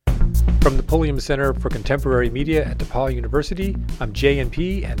From the Pulliam Center for Contemporary Media at DePaul University, I'm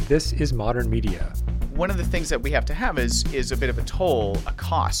JNP, and this is Modern Media. One of the things that we have to have is a bit of a toll, a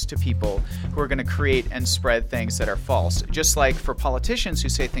cost to people who are going to create and spread things that are false. Just like for politicians who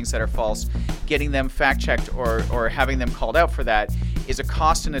say things that are false, getting them fact-checked or having them called out for that is a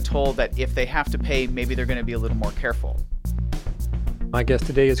cost and a toll that if they have to pay, maybe they're going to be a little more careful. My guest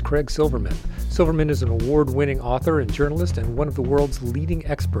today is Craig Silverman. Silverman is an award-winning author and journalist and one of the world's leading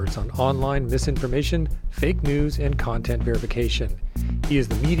experts on online misinformation, fake news, and content verification. He is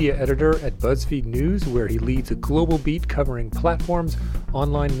the media editor at BuzzFeed News, where he leads a global beat covering platforms,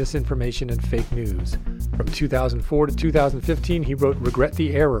 online misinformation, and fake news. From 2004 to 2015, he wrote Regret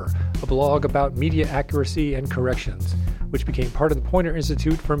the Error, a blog about media accuracy and corrections, which became part of the Poynter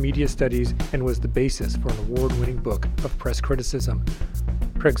Institute for Media Studies and was the basis for an award-winning book of press criticism.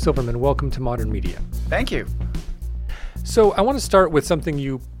 Craig Silverman, welcome to Modern Media. Thank you. So I want to start with something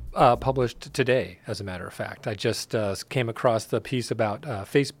you published today, as a matter of fact. I just came across the piece about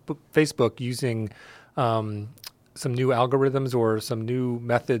Facebook using some new algorithms or some new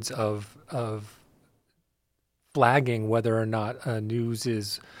methods of flagging whether or not news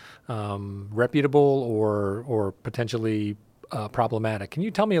is reputable or potentially problematic. Can you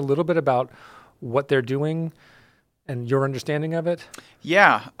tell me a little bit about what they're doing and your understanding of it?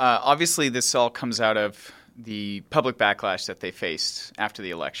 Yeah. Obviously, this all comes out of the public backlash that they faced after the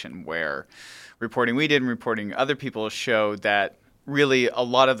election, where reporting we did and reporting other people showed that really a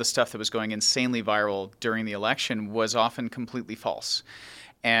lot of the stuff that was going insanely viral during the election was often completely false.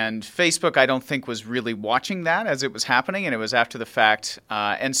 And Facebook, I don't think, was really watching that as it was happening, and it was after the fact.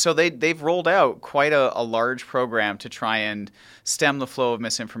 And so they've rolled out quite a large program to try and stem the flow of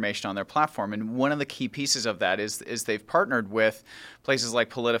misinformation on their platform. And one of the key pieces of that is they've partnered with places like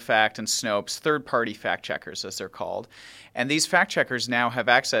PolitiFact and Snopes, third-party fact-checkers, as they're called. And these fact-checkers now have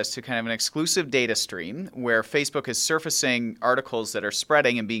access to kind of an exclusive data stream where Facebook is surfacing articles that are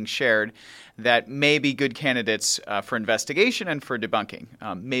spreading and being shared that may be good candidates for investigation and for debunking.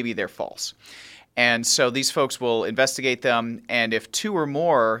 Maybe they're false. And so these folks will investigate them, and if two or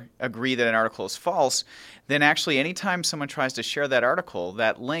more agree that an article is false, then actually anytime someone tries to share that article,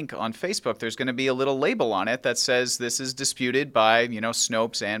 that link on Facebook, there's going to be a little label on it that says this is disputed by,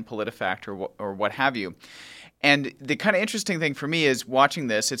 Snopes and PolitiFact or what have you. And the kind of interesting thing for me is watching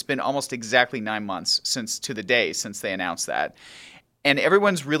this, it's been almost exactly 9 months since they announced that. And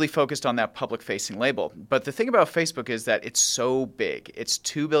everyone's really focused on that public-facing label. But the thing about Facebook is that it's so big. It's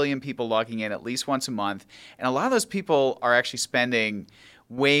 2 billion people logging in at least once a month. And a lot of those people are actually spending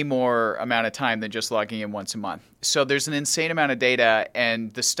way more amount of time than just logging in once a month. So there's an insane amount of data,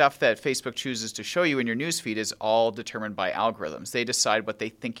 and the stuff that Facebook chooses to show you in your newsfeed is all determined by algorithms. They decide what they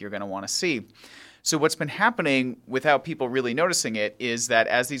think you're going to want to see. So what's been happening without people really noticing it is that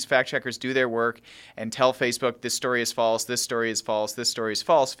as these fact checkers do their work and tell Facebook this story is false, this story is false, this story is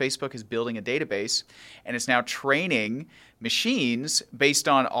false, Facebook is building a database and it's now training machines based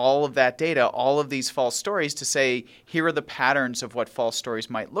on all of that data, all of these false stories to say, here are the patterns of what false stories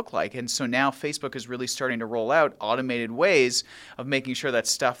might look like. And so now Facebook is really starting to roll out automated ways of making sure that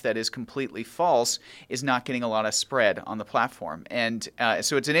stuff that is completely false is not getting a lot of spread on the platform. And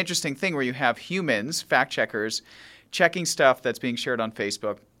so it's an interesting thing where you have humans, fact checkers, checking stuff that's being shared on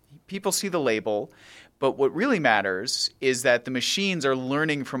Facebook. People see the label. But what really matters is that the machines are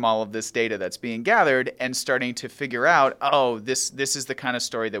learning from all of this data that's being gathered and starting to figure out, this is the kind of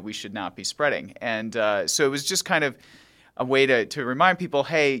story that we should not be spreading. And so it was just kind of a way to remind people,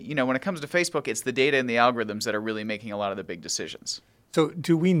 hey, when it comes to Facebook, it's the data and the algorithms that are really making a lot of the big decisions. So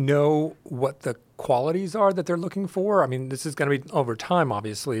do we know what the qualities are that they're looking for? I mean, this is going to be over time,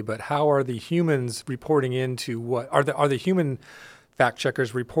 obviously, but how are the humans reporting into what are the human fact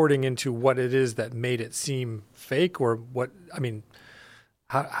checkers reporting into what it is that made it seem fake, or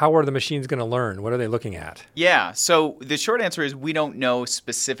how are the machines going to learn? What are they looking at? Yeah. So the short answer is we don't know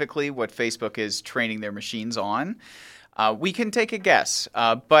specifically what Facebook is training their machines on. We can take a guess,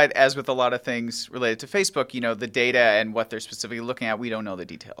 but as with a lot of things related to Facebook, the data and what they're specifically looking at, we don't know the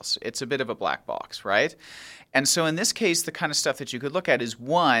details. It's a bit of a black box, right? And so in this case, the kind of stuff that you could look at is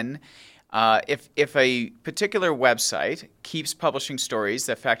one, if a particular website keeps publishing stories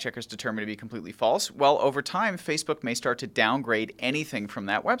that fact checkers determine to be completely false, well, over time, Facebook may start to downgrade anything from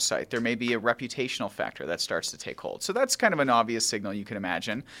that website. There may be a reputational factor that starts to take hold. So that's kind of an obvious signal you can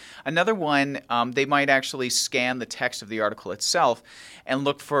imagine. Another one, they might actually scan the text of the article itself and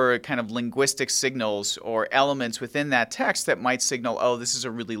look for kind of linguistic signals or elements within that text that might signal, this is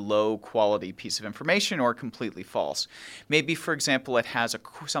a really low quality piece of information or completely false. Maybe, for example, it has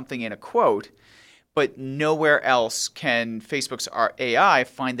something in a quote, but nowhere else can Facebook's AI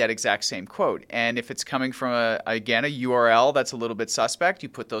find that exact same quote. And if it's coming from, a URL that's a little bit suspect, you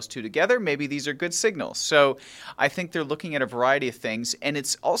put those two together, maybe these are good signals. So I think they're looking at a variety of things, and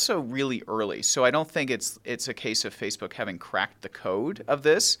it's also really early. So I don't think it's a case of Facebook having cracked the code of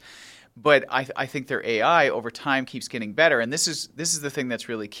this. But I think their AI over time keeps getting better. And this is the thing that's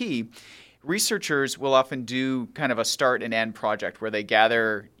really key. Researchers will often do kind of a start and end project where they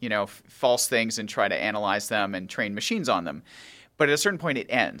gather, false things and try to analyze them and train machines on them. But at a certain point, it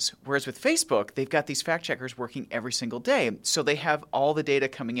ends. Whereas with Facebook, they've got these fact checkers working every single day. So they have all the data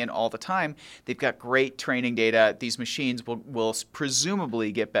coming in all the time. They've got great training data. These machines will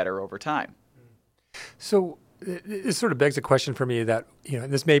presumably get better over time. So it sort of begs a question for me that,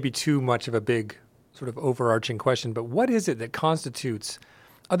 this may be too much of a big sort of overarching question, but what is it that constitutes,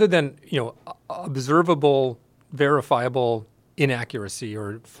 other than, observable, verifiable inaccuracy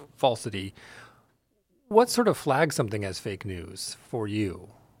or falsity, what sort of flags something as fake news for you?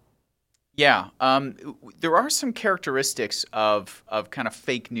 Yeah, there are some characteristics of kind of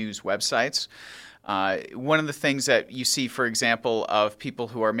fake news websites. One of the things that you see, for example, of people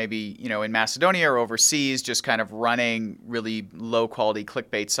who are maybe, in Macedonia or overseas just kind of running really low-quality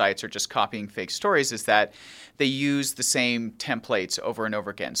clickbait sites or just copying fake stories is that they use the same templates over and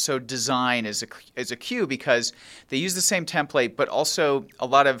over again. So design is a cue because they use the same template, but also a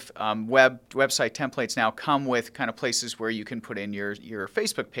lot of website templates now come with kind of places where you can put in your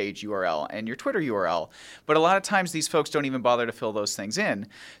Facebook page URL and your Twitter URL. But a lot of times these folks don't even bother to fill those things in.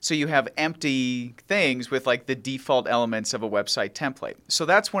 So you have empty things with like the default elements of a website template. So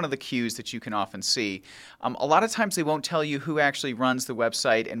that's one of the cues that you can often see. A lot of times they won't tell you who actually runs the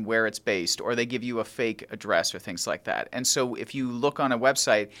website and where it's based, or they give you a fake address or things like that. And so if you look on a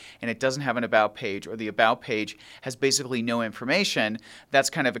website and it doesn't have an about page, or the about page has basically no information, that's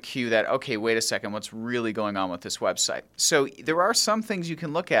kind of a cue that, okay, wait a second, what's really going on with this website? So there are some things you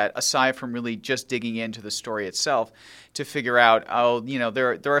can look at aside from really just digging into the story itself to figure out,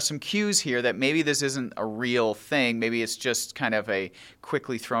 there are some cues here that maybe this isn't a real thing. Maybe it's just kind of a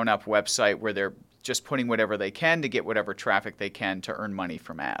quickly thrown up website where they're just putting whatever they can to get whatever traffic they can to earn money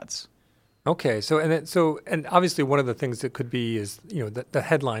from ads. Okay, so obviously one of the things that could be is the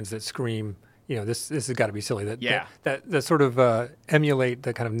headlines that scream this has got to be silly that sort of emulate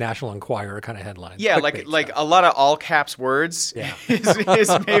the kind of National Enquirer kind of headlines. Yeah, like a lot of all caps words is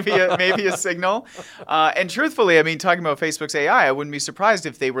maybe a signal. And truthfully, I mean, talking about Facebook's AI, I wouldn't be surprised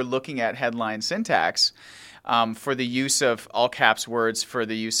if they were looking at headline syntax for the use of all caps words, for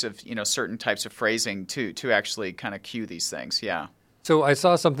the use of certain types of phrasing to actually kind of cue these things. Yeah. So I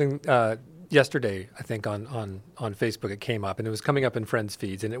saw something yesterday, I think on Facebook. It came up, and it was coming up in friends'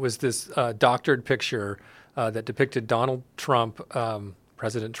 feeds, and it was this doctored picture that depicted Donald Trump,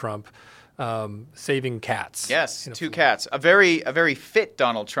 President Trump, saving cats. Yes, two cats. A very fit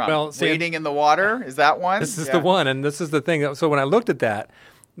Donald Trump. Wading in the water. Is that one? This is the one, and this is the thing. So when I looked at that,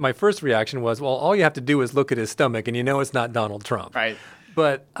 my first reaction was, well, all you have to do is look at his stomach, and it's not Donald Trump. Right.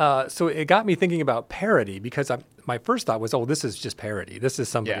 But so it got me thinking about parody, because my first thought was, this is just parody. This is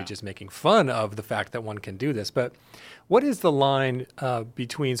somebody just making fun of the fact that one can do this. But what is the line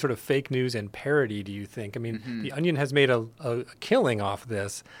between sort of fake news and parody, do you think? I mean, The Onion has made a killing off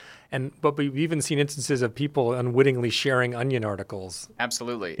this. But we've even seen instances of people unwittingly sharing Onion articles.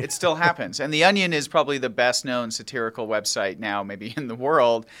 Absolutely. It still happens. And The Onion is probably the best known satirical website now maybe in the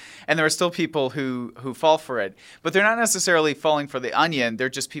world. And there are still people who fall for it. But they're not necessarily falling for The Onion. They're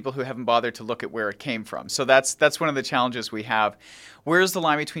just people who haven't bothered to look at where it came from. So that's one of the challenges we have. Where's the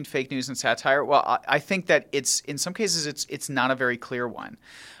line between fake news and satire? Well, I think that in some cases it's not a very clear one.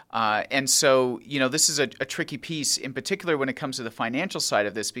 And so, this is a tricky piece, in particular when it comes to the financial side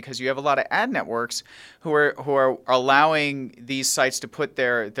of this, because you have a lot of ad networks who are allowing these sites to put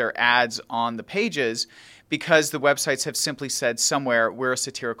their ads on the pages because the websites have simply said somewhere, we're a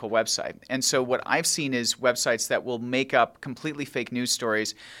satirical website. And so what I've seen is websites that will make up completely fake news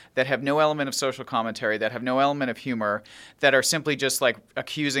stories that have no element of social commentary, that have no element of humor, that are simply just like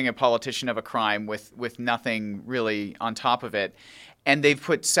accusing a politician of a crime with nothing really on top of it. And they've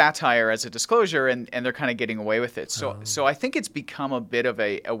put satire as a disclosure, and they're kind of getting away with it. So I think it's become a bit of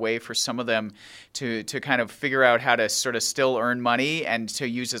a way for some of them to kind of figure out how to sort of still earn money and to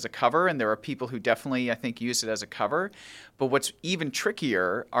use as a cover. And there are people who definitely, I think, use it as a cover. But what's even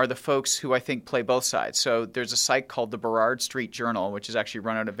trickier are the folks who I think play both sides. So there's a site called the Burrard Street Journal, which is actually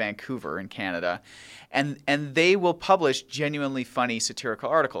run out of Vancouver in Canada. And they will publish genuinely funny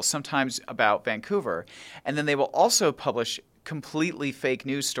satirical articles, sometimes about Vancouver. And then they will also publish completely fake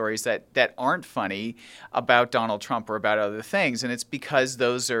news stories that aren't funny about Donald Trump or about other things. And it's because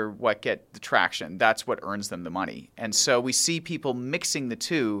those are what get the traction. That's what earns them the money. And so we see people mixing the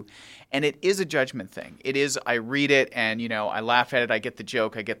two. And it is a judgment thing. It is, I read it and, I laugh at it, I get the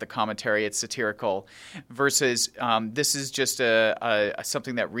joke, I get the commentary, it's satirical, versus this is just a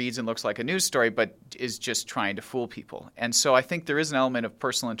something that reads and looks like a news story but is just trying to fool people. And so I think there is an element of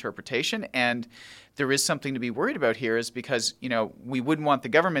personal interpretation, and there is something to be worried about here is because, we wouldn't want the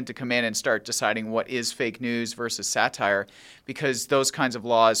government to come in and start deciding what is fake news versus satire, because those kinds of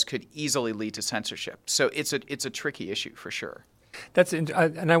laws could easily lead to censorship. So it's a tricky issue for sure.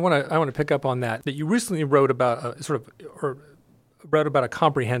 And I want to pick up on that you recently wrote about a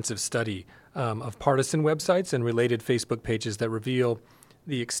comprehensive study of partisan websites and related Facebook pages that reveal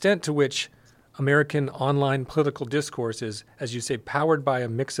the extent to which American online political discourse is, as you say, powered by a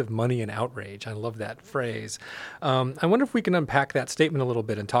mix of money and outrage. I love that phrase. I wonder if we can unpack that statement a little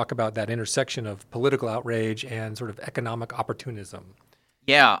bit and talk about that intersection of political outrage and sort of economic opportunism.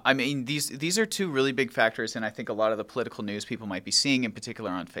 Yeah, I mean, these are two really big factors, and I think a lot of the political news people might be seeing, in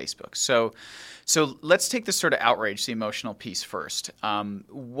particular on Facebook. So let's take this sort of outrage, the emotional piece first.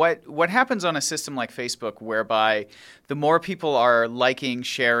 What happens on a system like Facebook, whereby the more people are liking,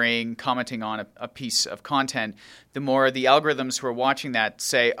 sharing, commenting on a piece of content, the more the algorithms who are watching that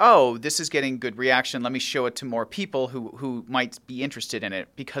say, oh, this is getting good reaction, let me show it to more people who might be interested in it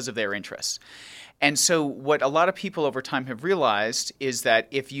because of their interests. And so what a lot of people over time have realized is that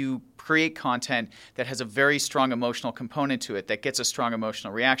if you create content that has a very strong emotional component to it, that gets a strong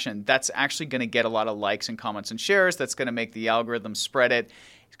emotional reaction, that's actually going to get a lot of likes and comments and shares. That's going to make the algorithm spread it.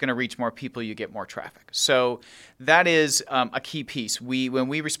 It's going to reach more people. You get more traffic. So that is a key piece. When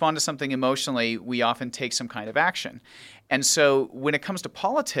we respond to something emotionally, we often take some kind of action. And so when it comes to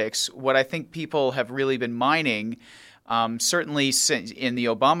politics, what I think people have really been mining, certainly in the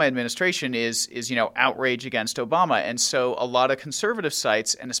Obama administration, is outrage against Obama. And so a lot of conservative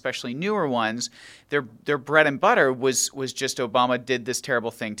sites, and especially newer ones, their bread and butter was just Obama did this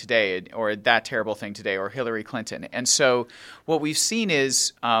terrible thing today, or that terrible thing today, or Hillary Clinton. And so what we've seen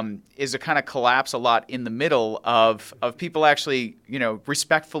is a kind of collapse a lot in the middle of people actually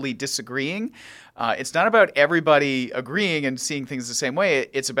respectfully disagreeing. It's not about everybody agreeing and seeing things the same way.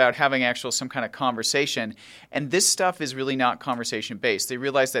 It's about having some kind of conversation. And this stuff is really not conversation-based. They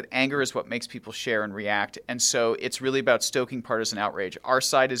realize that anger is what makes people share and react. And so it's really about stoking partisan outrage. Our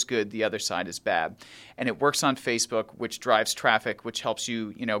side is good, the other side is bad. And it works on Facebook, which drives traffic, which helps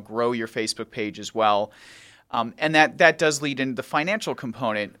you, grow your Facebook page as well. And that does lead into the financial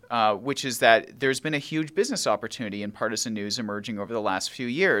component, which is that there's been a huge business opportunity in partisan news emerging over the last few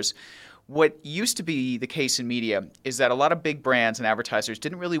years. What used to be the case in media is that a lot of big brands and advertisers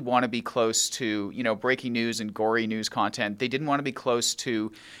didn't really want to be close to, breaking news and gory news content. They didn't want to be close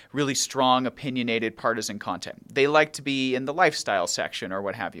to really strong, opinionated, partisan content. They liked to be in the lifestyle section or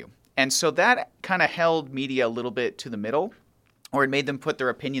what have you. And so that kind of held media a little bit to the middle, or it made them put their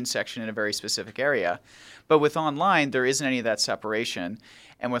opinion section in a very specific area. But with online, there isn't any of that separation.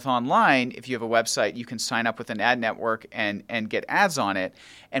 And with online, if you have a website, you can sign up with an ad network and get ads on it.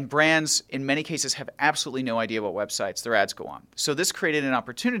 And brands, in many cases, have absolutely no idea what websites their ads go on. So this created an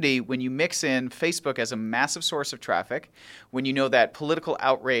opportunity when you mix in Facebook as a massive source of traffic, when you know that political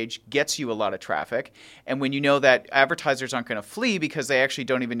outrage gets you a lot of traffic, and when you know that advertisers aren't going to flee because they actually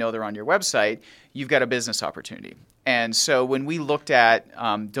don't even know they're on your website, you've got a business opportunity. And so when we looked at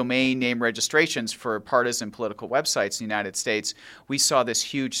domain name registrations for partisan political websites in the United States, we saw this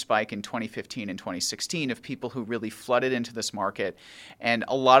huge spike in 2015 and 2016 of people who really flooded into this market. And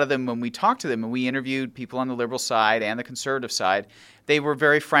a lot of them, when we talked to them and we interviewed people on the liberal side and the conservative side, they were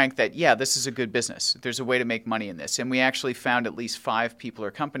very frank that, yeah, this is a good business. There's a way to make money in this. And we actually found at least 5 people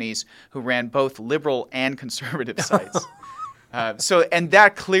or companies who ran both liberal and conservative sites. And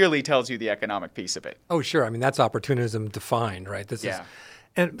that clearly tells you the economic piece of it. Oh, sure. I mean, that's opportunism defined, right?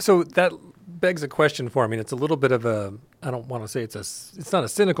 And so that begs a question for me. It's a little bit of I don't want to say it's not a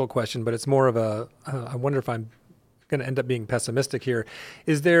cynical question, but it's more of I wonder if I'm going to end up being pessimistic here.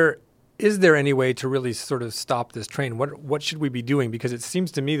 Is there any way to really sort of stop this train? What should we be doing? Because it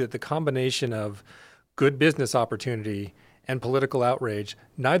seems to me that the combination of good business opportunity and political outrage,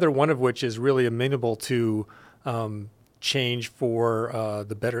 neither one of which is really amenable to change for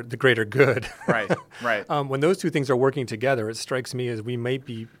the greater good. Right. When those two things are working together, it strikes me as we might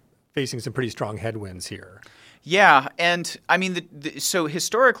be facing some pretty strong headwinds here. Yeah, and I mean, so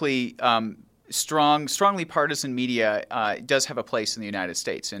historically, strongly partisan media does have a place in the United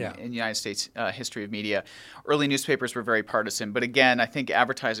States. In the United States history of media, early newspapers were very partisan. But again, I think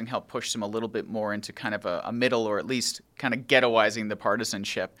advertising helped push them a little bit more into kind of a middle, or at least kind of ghettoizing the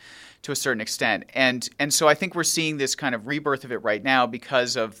partisanship to a certain extent. And so I think we're seeing this kind of rebirth of it right now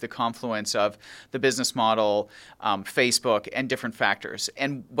because of the confluence of the business model, Facebook, and different factors.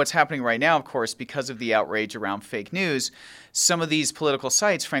 And what's happening right now, of course, because of the outrage around fake news, some of these political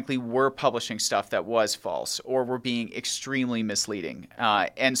sites, frankly, were publishing stuff that was false or were being extremely misleading.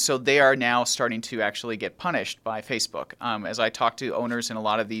 And so they are now starting to actually get punished by Facebook. As I talk to owners in a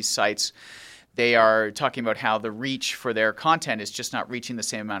lot of these sites, they are talking about how the reach for their content is just not reaching the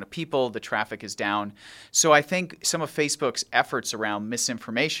same amount of people. The traffic is down. So I think some of Facebook's efforts around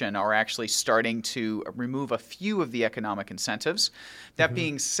misinformation are actually starting to remove a few of the economic incentives. That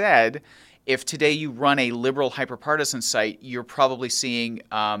being said, if today you run a liberal hyperpartisan site, you're probably seeing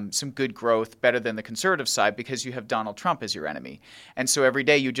some good growth, better than the conservative side, because you have Donald Trump as your enemy. And so every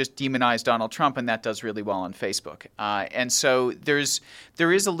day you just demonize Donald Trump, and that does really well on Facebook. And so there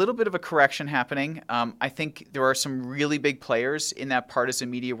is a little bit of a correction happening. I think there are some really big players in that partisan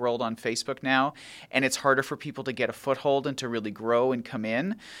media world on Facebook now, and it's harder for people to get a foothold and to really grow and come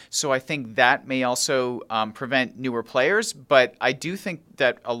in. So I think that may also prevent newer players. But I do think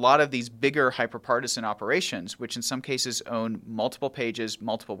that a lot of these bigger hyperpartisan operations, which in some cases own multiple pages,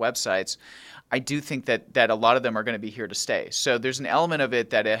 multiple websites, I do think that a lot of them are going to be here to stay. So there's an element of it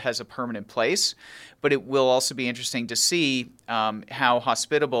that it has a permanent place, but it will also be interesting to see how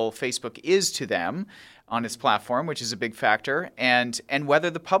hospitable Facebook is to them on its platform, which is a big factor, and whether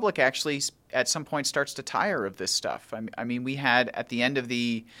the public actually at some point starts to tire of this stuff. I mean, we had at the end of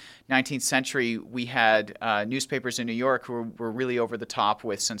the 19th century, we had newspapers in New York who were really over the top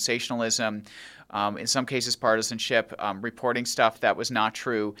with sensationalism, in some cases partisanship, reporting stuff that was not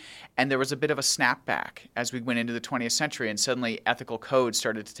true. And there was a bit of a snapback as we went into the 20th century, and suddenly ethical code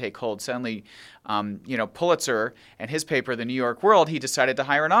started to take hold. Suddenly, Pulitzer and his paper, The New York World, he decided to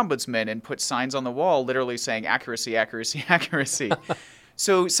hire an ombudsman and put signs on the wall literally saying accuracy, accuracy, accuracy.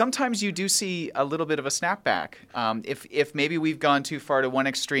 So sometimes you do see a little bit of a snapback. If maybe we've gone too far to one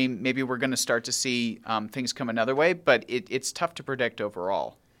extreme, maybe we're going to start to see things come another way, but it's tough to predict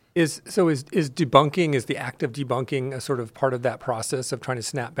overall. Is debunking, is the act of debunking a sort of part of that process of trying to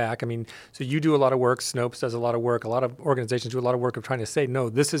snap back? I mean, so you do a lot of work, Snopes does a lot of work, a lot of organizations do a lot of work of trying to say, no,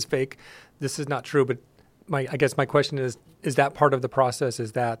 this is fake, this is not true. But I guess my question is that part of the process?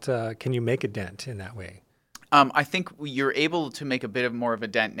 Is that, can you make a dent in that way? I think you're able to make a bit more of a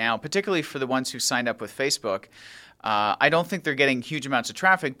dent now, particularly for the ones who signed up with Facebook. I don't think they're getting huge amounts of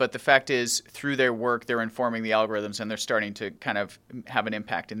traffic, but the fact is through their work, they're informing the algorithms and they're starting to kind of have an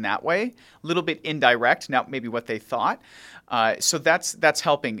impact in that way. A little bit indirect, not maybe what they thought. So that's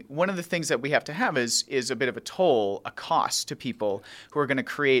helping. One of the things that we have to have is a bit of a toll, a cost to people who are going to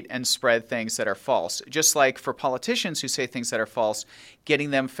create and spread things that are false. Just like for politicians who say things that are false,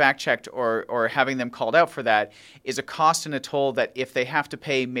 getting them fact-checked or having them called out for that is a cost and a toll that if they have to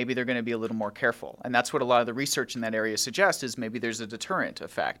pay, maybe they're going to be a little more careful. And that's what a lot of the research in that area suggests, is maybe there's a deterrent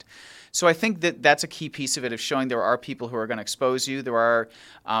effect. So I think that's a key piece of it, of showing there are people who are going to expose you. There are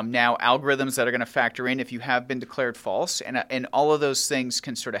now algorithms that are going to factor in if you have been declared false. And all of those things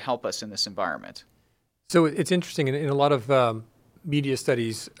can sort of help us in this environment. So it's interesting. In a lot of media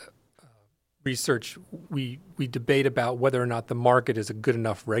studies research, we debate about whether or not the market is a good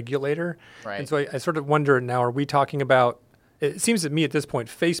enough regulator. Right. And so I sort of wonder now, are we talking about, it seems to me at this point,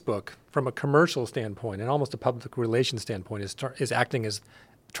 Facebook, from a commercial standpoint and almost a public relations standpoint, is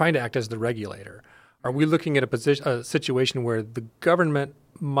trying to act as the regulator. Are we looking at a situation where the government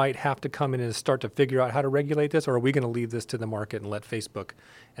might have to come in and start to figure out how to regulate this, or are we going to leave this to the market and let Facebook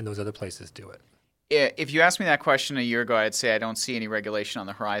and those other places do it? If you asked me that question a year ago, I'd say I don't see any regulation on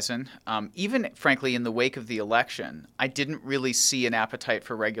the horizon. Even, frankly, in the wake of the election, I didn't really see an appetite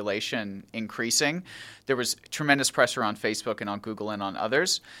for regulation increasing. There was tremendous pressure on Facebook and on Google and on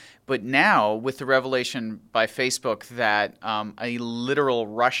others. But now, with the revelation by Facebook that a literal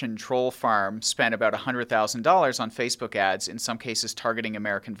Russian troll farm spent about $100,000 on Facebook ads, in some cases targeting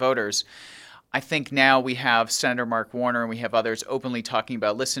American voters, I think now we have Senator Mark Warner and we have others openly talking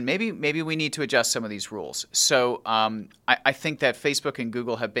about, listen, maybe we need to adjust some of these rules. So I think that Facebook and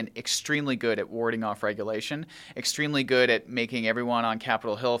Google have been extremely good at warding off regulation, extremely good at making everyone on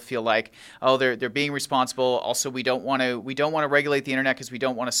Capitol Hill feel like, oh, they're being responsible. Also, we don't want to regulate the internet because we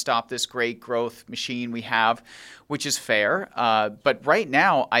don't want to stop this great growth machine we have, which is fair. But right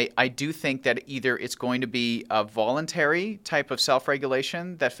now, I do think that either it's going to be a voluntary type of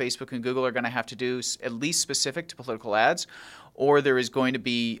self-regulation that Facebook and Google are going to have have to do at least specific to political ads, or there is going to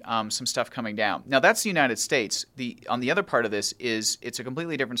be some stuff coming down. Now, that's the United States. On the other part of this is it's a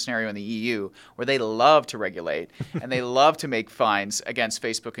completely different scenario in the EU, where they love to regulate and they love to make fines against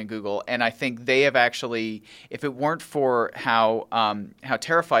Facebook and Google. And I think they have actually, if it weren't for how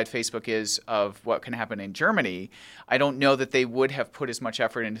terrified Facebook is of what can happen in Germany, I don't know that they would have put as much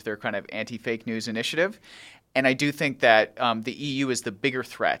effort into their kind of anti-fake news initiative. And I do think that the EU is the bigger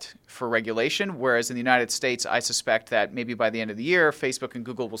threat for regulation, whereas in the United States, I suspect that maybe by the end of the year, Facebook and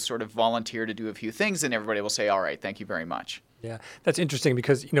Google will sort of volunteer to do a few things, and everybody will say, all right, thank you very much. Yeah, that's interesting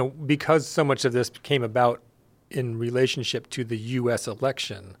because so much of this came about in relationship to the U.S.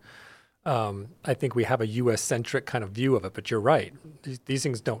 election. I think we have a U.S.-centric kind of view of it, but you're right. These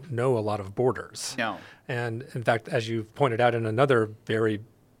things don't know a lot of borders. No. And in fact, as you pointed out in another very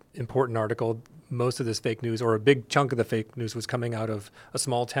important article, most of this fake news, or a big chunk of the fake news, was coming out of a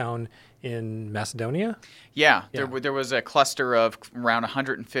small town in Macedonia. Yeah. There was a cluster of around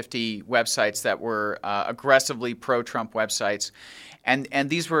 150 websites that were aggressively pro-Trump websites. And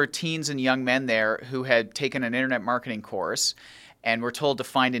these were teens and young men there who had taken an internet marketing course and were told to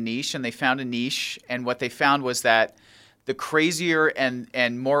find a niche, and they found a niche. And what they found was that the crazier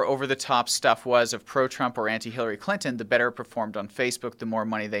and more over-the-top stuff was of pro-Trump or anti-Hillary Clinton, the better it performed on Facebook, the more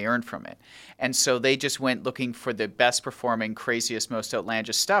money they earned from it. And so they just went looking for the best-performing, craziest, most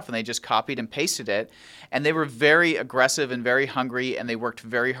outlandish stuff, and they just copied and pasted it. And they were very aggressive and very hungry, and they worked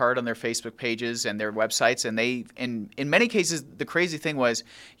very hard on their Facebook pages and their websites. And they, in many cases, the crazy thing was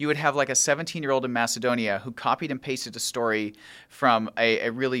you would have like a 17-year-old in Macedonia who copied and pasted a story from a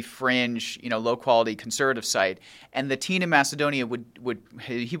really fringe, low-quality conservative site, and the teen in Macedonia would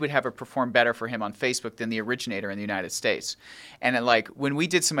have it perform better for him on Facebook than the originator in the United States. And when we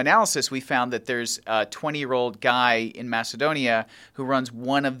did some analysis, we found that there's a 20-year-old guy in Macedonia who runs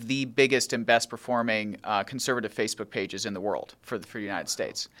one of the biggest and best performing conservative Facebook pages in the world for the United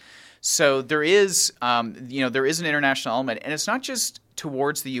States. So there is an international element, and it's not just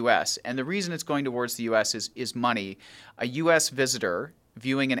towards the U.S. And the reason it's going towards the U.S. is money. A U.S. visitor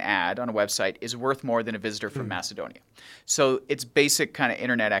viewing an ad on a website is worth more than a visitor from Macedonia. So it's basic kind of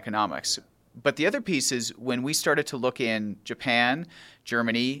internet economics. But the other piece is when we started to look in Japan,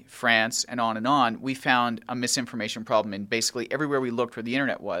 Germany, France, and on, we found a misinformation problem in basically everywhere we looked where the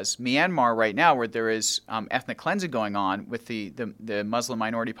internet was. Myanmar right now, where there is ethnic cleansing going on with the Muslim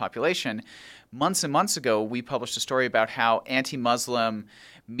minority population, months and months ago, we published a story about how anti-Muslim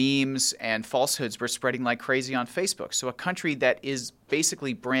memes and falsehoods were spreading like crazy on Facebook. So a country that is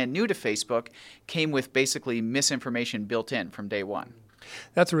basically brand new to Facebook came with basically misinformation built in from day one.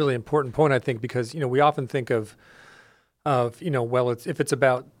 That's a really important point, I think, because we often think of if it's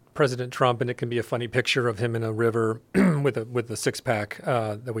about President Trump, and it can be a funny picture of him in a river with a six-pack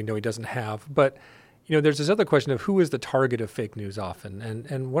that we know he doesn't have. But there's this other question of who is the target of fake news often.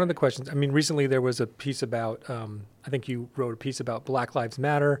 And one of the questions, recently there was a piece about, I think you wrote a piece about Black Lives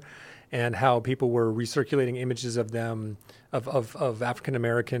Matter and how people were recirculating images of them, of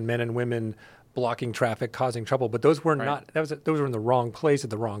African-American men and women blocking traffic, causing trouble. But those were not, those were in the wrong place at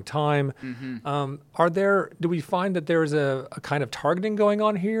the wrong time. Mm-hmm. Do we find that there's a kind of targeting going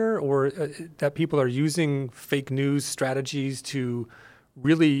on here, or that people are using fake news strategies to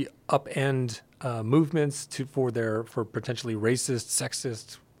really upend movements for potentially racist,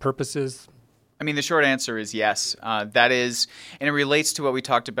 sexist purposes? The short answer is yes. That is, and it relates to what we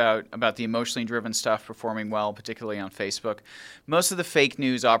talked about the emotionally driven stuff performing well, particularly on Facebook. Most of the fake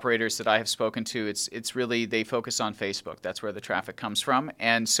news operators that I have spoken to, it's really, they focus on Facebook. That's where the traffic comes from.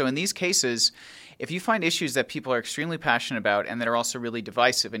 And so in these cases, if you find issues that people are extremely passionate about and that are also really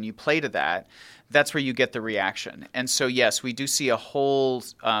divisive, and you play to that, that's where you get the reaction. And so, yes, we do see a whole,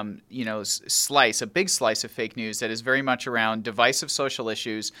 slice, a big slice of fake news that is very much around divisive social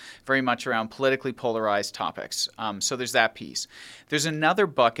issues, very much around politically polarized topics. So there's that piece. There's another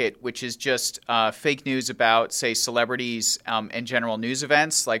bucket, which is just fake news about, say, celebrities and general news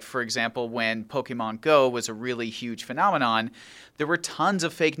events. Like, for example, when Pokemon Go was a really huge phenomenon, there were tons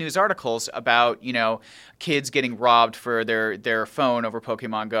of fake news articles about, kids getting robbed for their phone over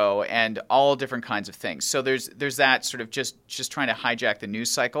Pokemon Go and all different kinds of things. So there's that sort of just trying to hijack the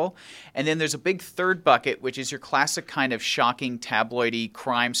news cycle. And then there's a big third bucket, which is your classic kind of shocking tabloidy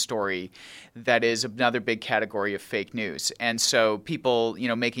crime story that is another big category of fake news. And so people,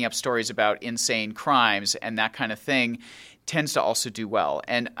 making up stories about insane crimes and that kind of thing tends to also do well.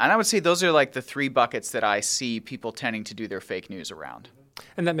 And I would say those are like the three buckets that I see people tending to do their fake news around.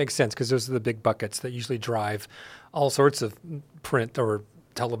 And that makes sense because those are the big buckets that usually drive all sorts of print or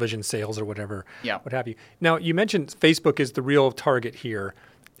television sales or whatever, what have you. Now, you mentioned Facebook is the real target here.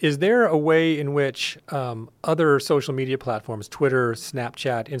 Is there a way in which other social media platforms, Twitter,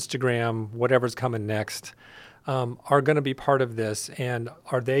 Snapchat, Instagram, whatever's coming next, are going to be part of this? And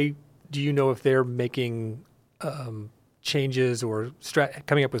do you know if they're making changes or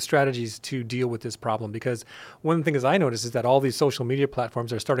coming up with strategies to deal with this problem? Because one of the things I noticed is that all these social media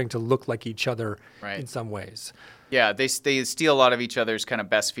platforms are starting to look like each other in some ways. Yeah, they steal a lot of each other's kind of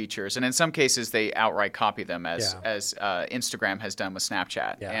best features, and in some cases they outright copy them, as Instagram has done with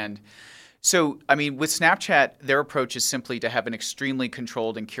Snapchat. Yeah. And so, I mean, with Snapchat, their approach is simply to have an extremely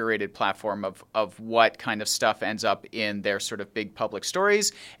controlled and curated platform of what kind of stuff ends up in their sort of big public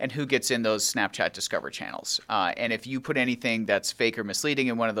stories and who gets in those Snapchat Discover channels. And if you put anything that's fake or misleading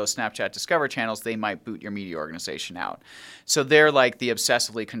in one of those Snapchat Discover channels, they might boot your media organization out. So they're like the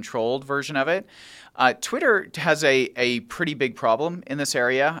obsessively controlled version of it. Twitter has a pretty big problem in this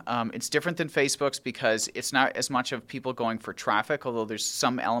area. It's different than Facebook's because it's not as much of people going for traffic, although there's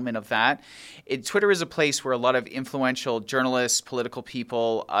some element of that. Twitter is a place where a lot of influential journalists, political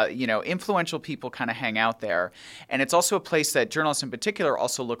people, influential people kind of hang out there. And it's also a place that journalists in particular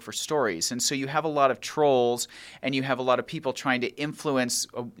also look for stories. And so you have a lot of trolls and you have a lot of people trying to influence,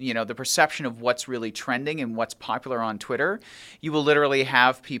 the perception of what's really trending and what's popular on Twitter. You will literally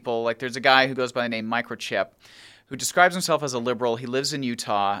have people, like there's a guy who goes by the name Microchip, who describes himself as a liberal. He lives in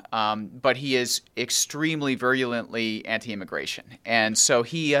Utah, but he is extremely virulently anti-immigration. And so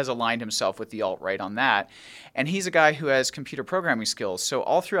he has aligned himself with the alt-right on that. And he's a guy who has computer programming skills. So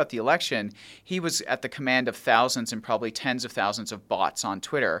all throughout the election, he was at the command of thousands and probably tens of thousands of bots on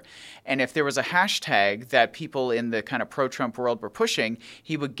Twitter. And if there was a hashtag that people in the kind of pro-Trump world were pushing,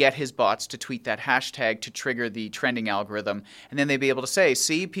 he would get his bots to tweet that hashtag to trigger the trending algorithm. And then they'd be able to say,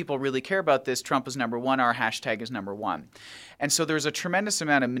 see, people really care about this. Trump is number one. Our hashtag is number one. And so there's a tremendous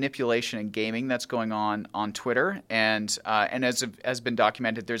amount of manipulation and gaming that's going on Twitter. And as has been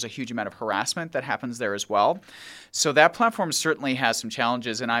documented, there's a huge amount of harassment that happens there as well. So that platform certainly has some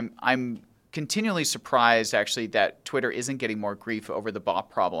challenges. And I'm continually surprised, actually, that Twitter isn't getting more grief over the bot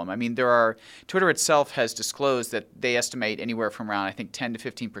problem. I mean, Twitter itself has disclosed that they estimate anywhere from around, I think, 10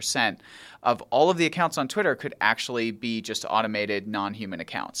 to 15% of all of the accounts on Twitter could actually be just automated, non-human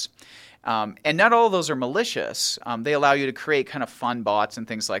accounts. And not all of those are malicious. They allow you to create kind of fun bots and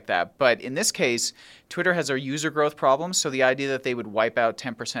things like that. But in this case, Twitter has a user growth problem. So the idea that they would wipe out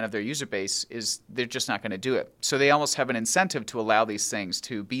 10% of their user base is they're just not going to do it. So they almost have an incentive to allow these things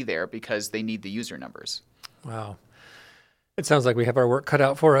to be there because they need the user numbers. Wow. It sounds like we have our work cut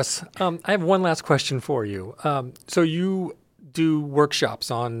out for us. I have one last question for you. So you do workshops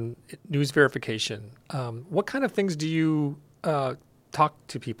on news verification. What kind of things do you talk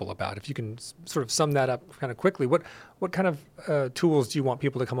to people about? If you can sort of sum that up kind of quickly, what kind of tools do you want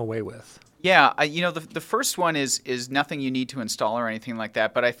people to come away with? Yeah, the first one is nothing you need to install or anything like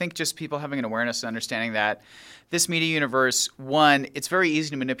that, but I think just people having an awareness and understanding that this media universe, one, it's very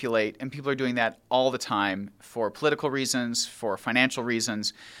easy to manipulate, and people are doing that all the time for political reasons, for financial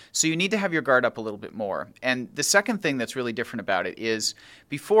reasons. So you need to have your guard up a little bit more. And the second thing that's really different about it is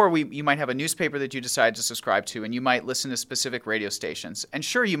before you might have a newspaper that you decide to subscribe to, and you might listen to specific radio stations. And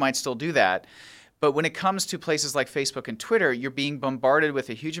sure, you might still do that. But when it comes to places like Facebook and Twitter, you're being bombarded with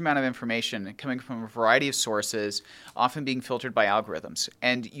a huge amount of information coming from a variety of sources, often being filtered by algorithms.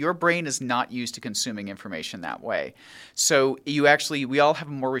 And your brain is not used to consuming information that way. So we all have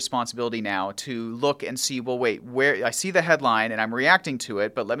more responsibility now to look and see, well, wait, where I see the headline and I'm reacting to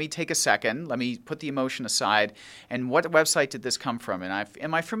it, but let me take a second, let me put the emotion aside, and what website did this come from? And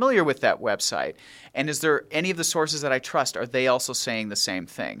am I familiar with that website? And is there any of the sources that I trust, are they also saying the same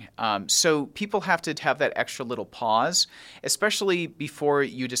thing? So people have to have that extra little pause, especially before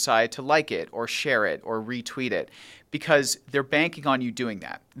you decide to like it or share it or retweet it, because they're banking on you doing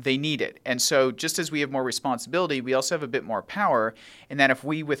that. They need it. And so just as we have more responsibility, we also have a bit more power in that if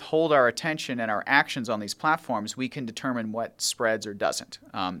we withhold our attention and our actions on these platforms, we can determine what spreads or doesn't.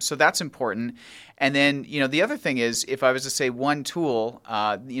 So that's important. And then, the other thing is, if I was to say one tool,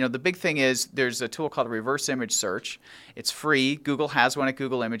 the big thing is there's a tool called reverse image search. It's free. Google has one at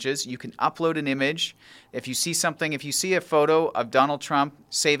Google Images. You can upload an image. If you see a photo of Donald Trump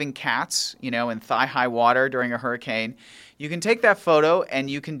saving cats, in thigh-high water during a hurricane, you can take that photo and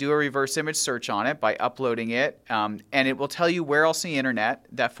you can do a reverse image search on it by uploading it, and it will tell you where else on the internet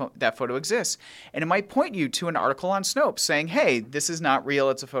that photo exists. And it might point you to an article on Snopes saying, hey, this is not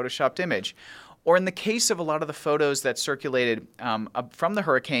real, it's a photoshopped image. Or in the case of a lot of the photos that circulated from the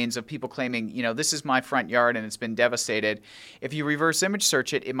hurricanes of people claiming, this is my front yard and it's been devastated, if you reverse image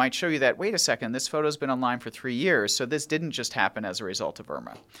search it, it might show you that, wait a second, this photo's been online for 3 years, so this didn't just happen as a result of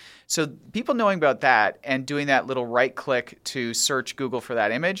Irma. So people knowing about that and doing that little right click to search Google for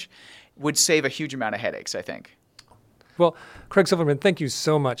that image would save a huge amount of headaches, I think. Well, Craig Silverman, thank you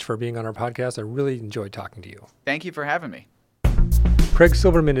so much for being on our podcast. I really enjoyed talking to you. Thank you for having me. Craig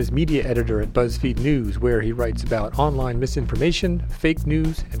Silverman is media editor at BuzzFeed News, where he writes about online misinformation, fake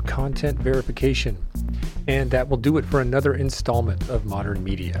news, and content verification. And that will do it for another installment of Modern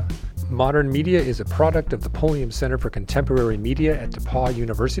Media. Modern Media is a product of the Pulliam Center for Contemporary Media at DePauw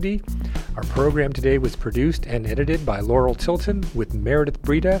University. Our program today was produced and edited by Laurel Tilton with Meredith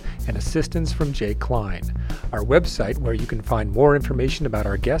Breda and assistance from Jay Klein. Our website, where you can find more information about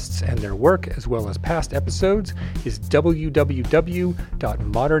our guests and their work, as well as past episodes, is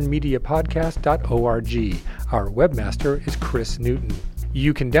www.modernmediapodcast.org. Our webmaster is Chris Newton.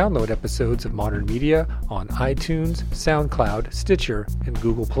 You can download episodes of Modern Media on iTunes, SoundCloud, Stitcher, and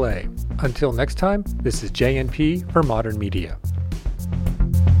Google Play. Until next time, this is JNP for Modern Media.